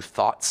man who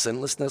thought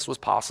sinlessness was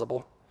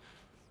possible?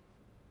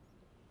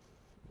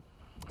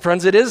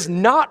 Friends, it is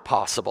not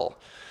possible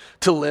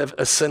to live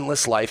a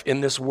sinless life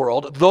in this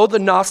world, though the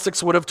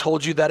Gnostics would have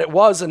told you that it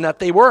was and that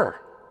they were.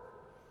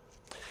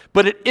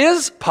 But it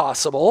is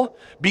possible,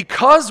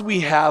 because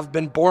we have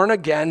been born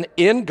again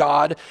in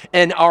God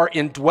and are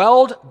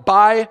indwelled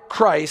by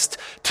Christ,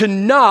 to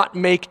not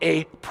make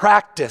a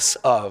practice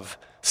of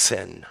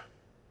sin,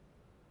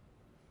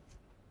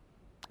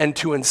 and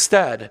to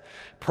instead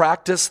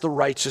practice the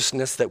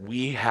righteousness that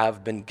we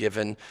have been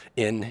given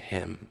in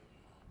him.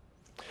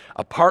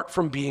 Apart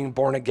from being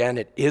born again,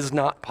 it is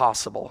not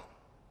possible.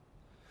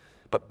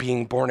 But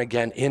being born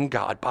again in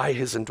God by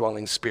his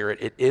indwelling Spirit,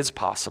 it is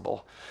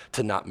possible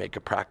to not make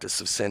a practice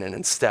of sin and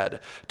instead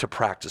to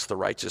practice the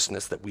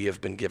righteousness that we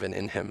have been given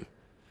in him.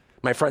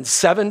 My friends,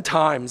 7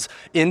 times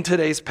in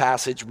today's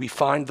passage, we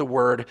find the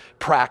word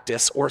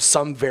practice or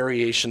some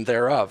variation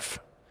thereof.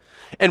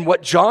 And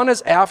what John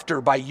is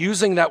after by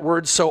using that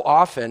word so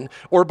often,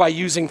 or by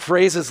using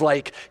phrases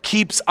like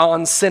keeps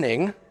on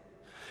sinning,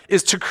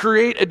 is to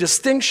create a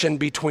distinction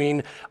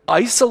between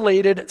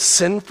isolated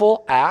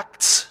sinful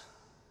acts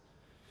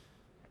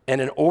and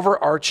an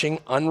overarching,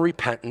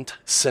 unrepentant,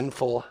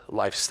 sinful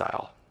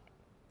lifestyle.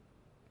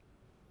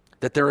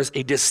 That there is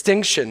a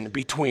distinction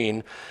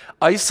between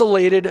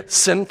isolated,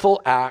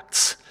 sinful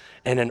acts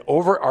and an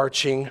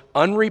overarching,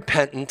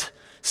 unrepentant,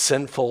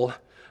 sinful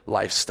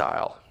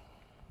lifestyle.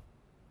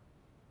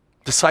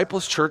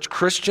 Disciples Church,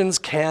 Christians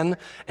can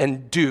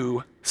and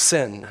do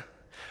sin.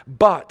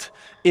 But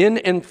in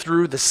and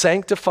through the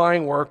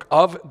sanctifying work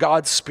of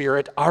God's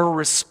Spirit, our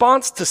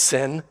response to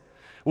sin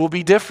will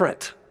be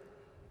different.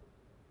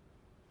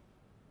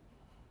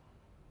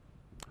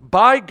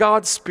 By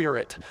God's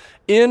Spirit,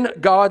 in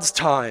God's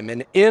time,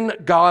 and in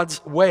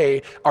God's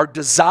way, our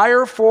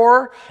desire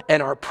for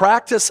and our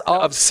practice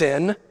of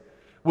sin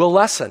will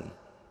lessen,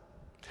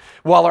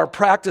 while our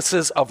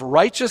practices of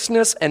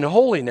righteousness and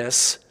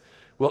holiness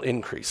will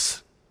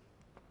increase.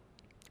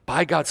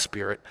 By God's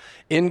Spirit,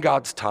 in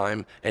God's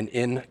time, and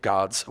in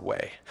God's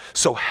way.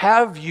 So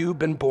have you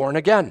been born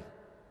again?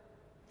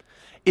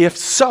 If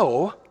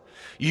so,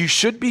 you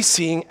should be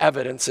seeing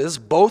evidences,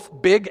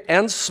 both big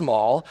and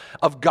small,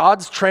 of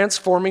God's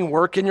transforming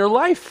work in your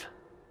life.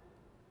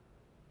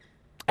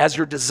 As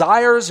your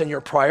desires and your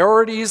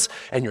priorities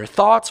and your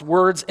thoughts,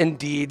 words, and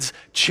deeds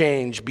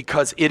change,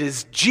 because it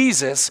is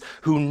Jesus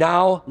who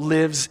now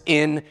lives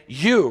in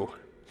you.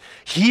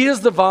 He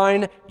is the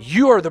vine,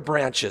 you are the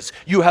branches.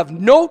 You have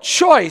no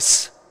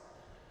choice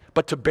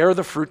but to bear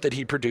the fruit that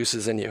he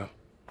produces in you.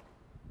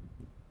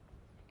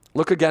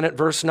 Look again at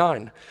verse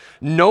 9.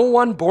 No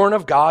one born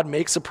of God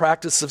makes a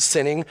practice of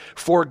sinning,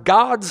 for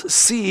God's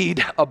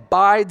seed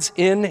abides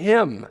in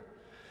him,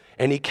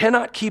 and he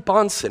cannot keep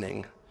on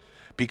sinning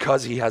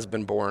because he has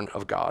been born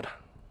of God.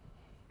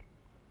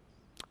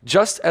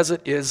 Just as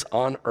it is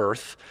on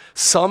earth,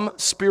 some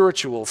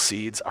spiritual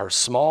seeds are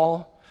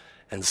small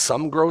and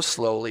some grow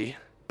slowly,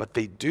 but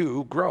they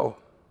do grow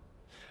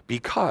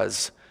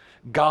because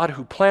God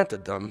who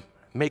planted them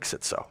makes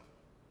it so.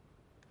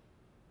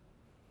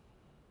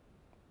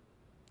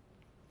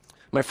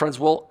 My friends,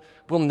 we'll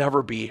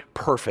never be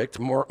perfect.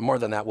 More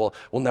than that, we'll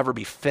never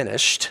be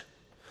finished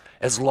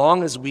as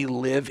long as we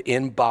live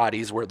in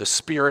bodies where the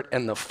spirit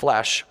and the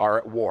flesh are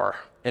at war,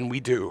 and we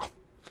do.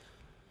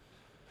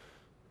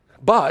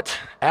 But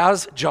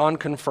as John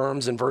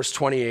confirms in verses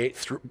 28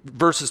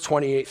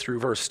 through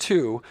verse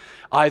 2,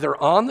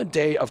 either on the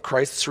day of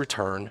Christ's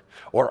return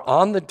or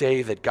on the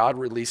day that God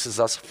releases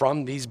us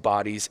from these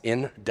bodies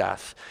in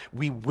death,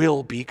 we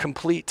will be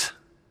complete.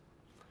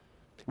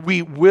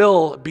 We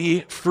will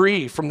be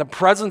free from the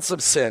presence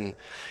of sin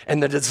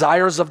and the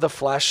desires of the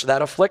flesh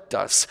that afflict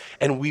us.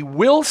 And we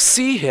will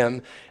see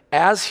him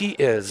as he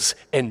is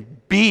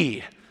and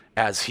be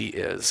as he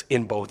is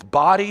in both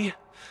body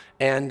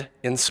and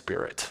in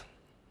spirit.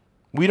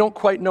 We don't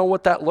quite know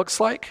what that looks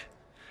like,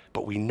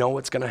 but we know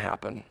it's going to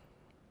happen.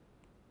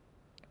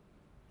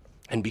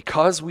 And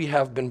because we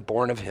have been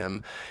born of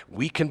him,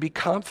 we can be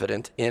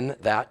confident in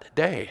that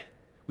day.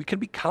 We can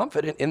be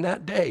confident in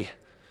that day.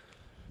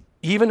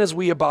 Even as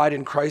we abide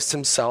in Christ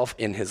himself,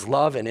 in his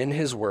love and in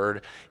his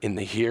word, in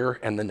the here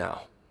and the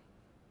now.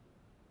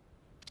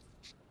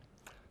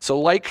 So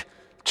like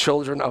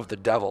children of the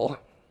devil,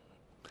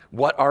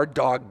 what our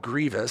dog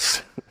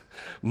Grievous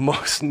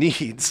most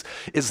needs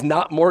is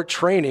not more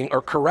training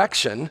or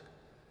correction,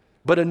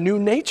 but a new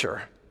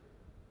nature.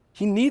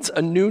 He needs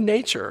a new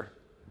nature.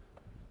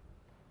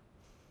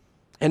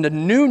 And a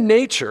new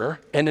nature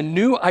and a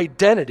new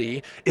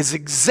identity is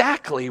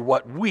exactly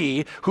what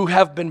we who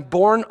have been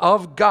born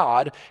of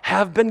God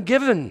have been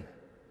given.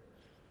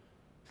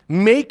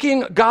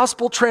 Making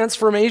gospel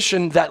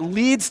transformation that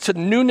leads to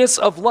newness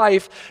of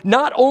life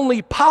not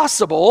only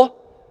possible,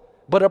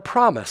 but a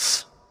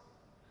promise.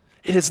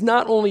 It is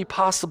not only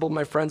possible,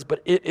 my friends,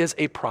 but it is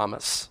a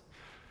promise.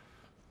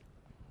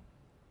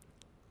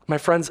 My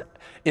friends,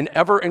 in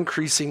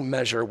ever-increasing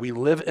measure, we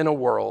live in a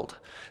world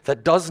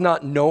that does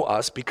not know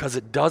us because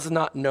it does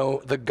not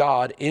know the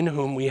God in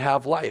whom we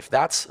have life.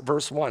 That's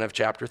verse 1 of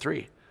chapter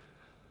 3.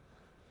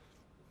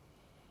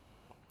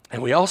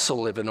 And we also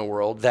live in a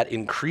world that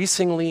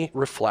increasingly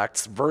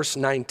reflects verse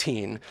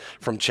 19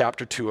 from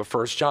chapter 2 of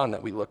 1 John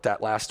that we looked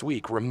at last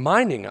week,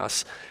 reminding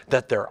us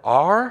that there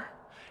are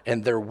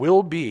and there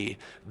will be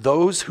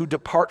those who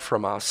depart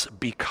from us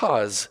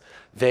because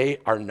they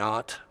are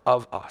not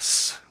of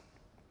us.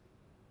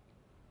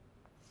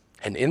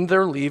 And in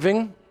their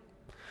leaving,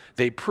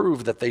 they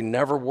prove that they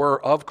never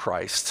were of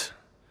Christ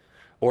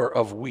or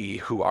of we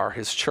who are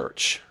his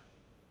church.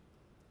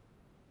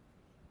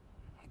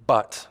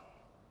 But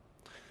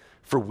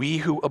for we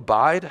who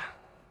abide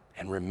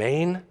and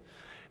remain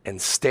and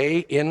stay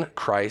in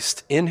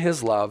Christ, in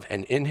his love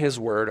and in his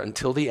word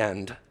until the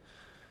end,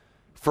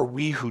 for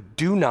we who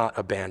do not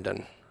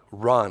abandon,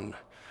 run,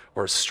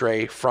 or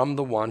stray from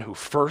the one who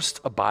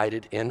first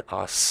abided in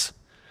us,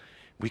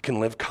 we can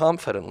live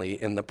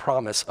confidently in the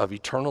promise of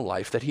eternal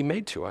life that he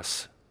made to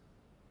us.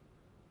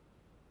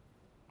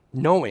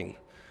 Knowing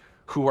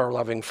who our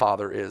loving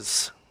Father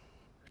is,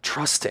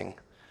 trusting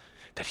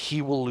that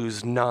he will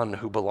lose none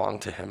who belong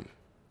to him,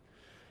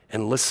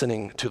 and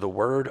listening to the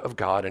word of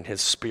God and his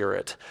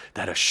Spirit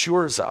that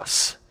assures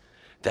us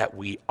that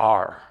we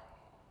are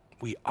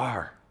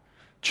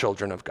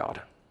children of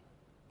God.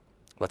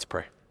 Let's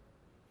pray.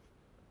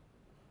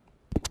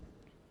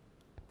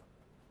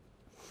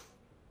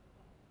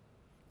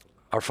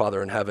 Our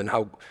Father in heaven,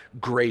 how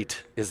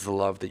great is the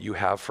love that you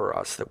have for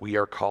us, that we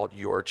are called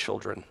your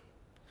children.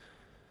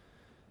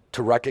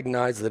 To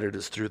recognize that it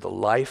is through the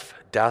life,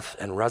 death,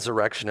 and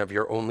resurrection of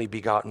your only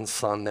begotten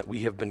Son that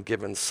we have been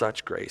given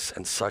such grace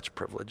and such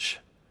privilege.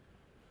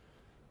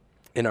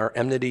 In our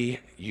enmity,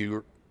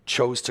 you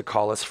chose to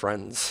call us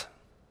friends.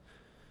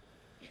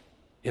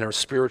 In our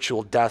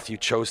spiritual death, you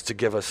chose to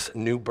give us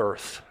new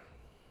birth.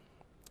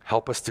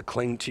 Help us to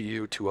cling to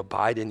you, to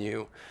abide in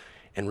you,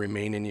 and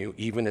remain in you,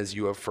 even as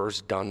you have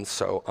first done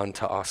so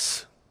unto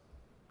us,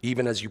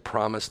 even as you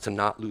promised to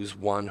not lose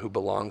one who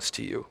belongs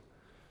to you.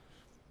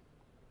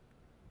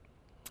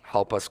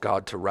 Help us,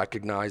 God, to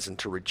recognize and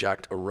to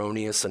reject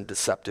erroneous and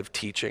deceptive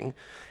teaching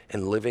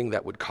and living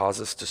that would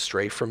cause us to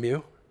stray from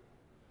you.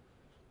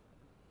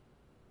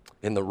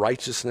 In the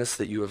righteousness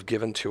that you have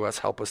given to us,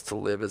 help us to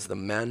live as the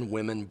men,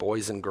 women,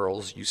 boys, and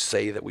girls you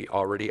say that we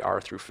already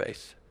are through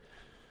faith.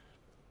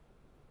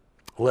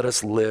 Let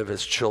us live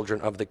as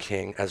children of the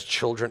King, as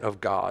children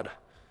of God,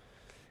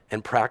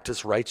 and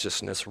practice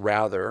righteousness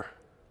rather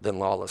than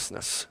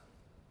lawlessness.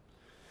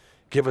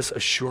 Give us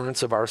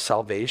assurance of our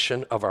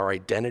salvation, of our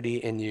identity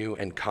in you,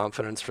 and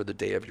confidence for the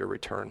day of your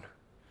return.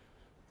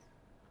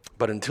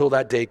 But until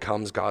that day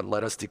comes, God,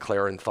 let us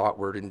declare in thought,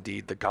 word, and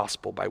deed the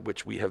gospel by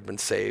which we have been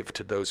saved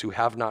to those who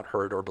have not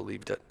heard or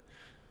believed it.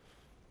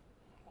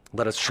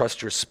 Let us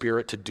trust your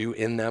Spirit to do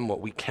in them what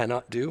we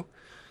cannot do,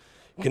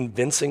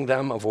 convincing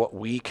them of what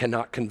we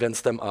cannot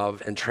convince them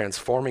of, and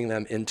transforming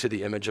them into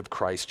the image of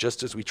Christ,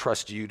 just as we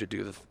trust you to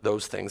do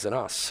those things in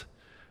us.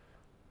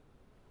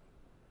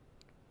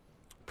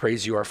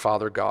 Praise you, our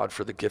Father God,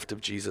 for the gift of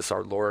Jesus,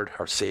 our Lord,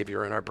 our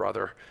Savior, and our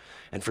brother,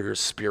 and for your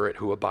Spirit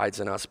who abides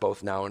in us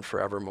both now and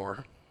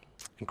forevermore.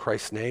 In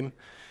Christ's name,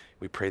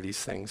 we pray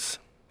these things.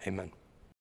 Amen.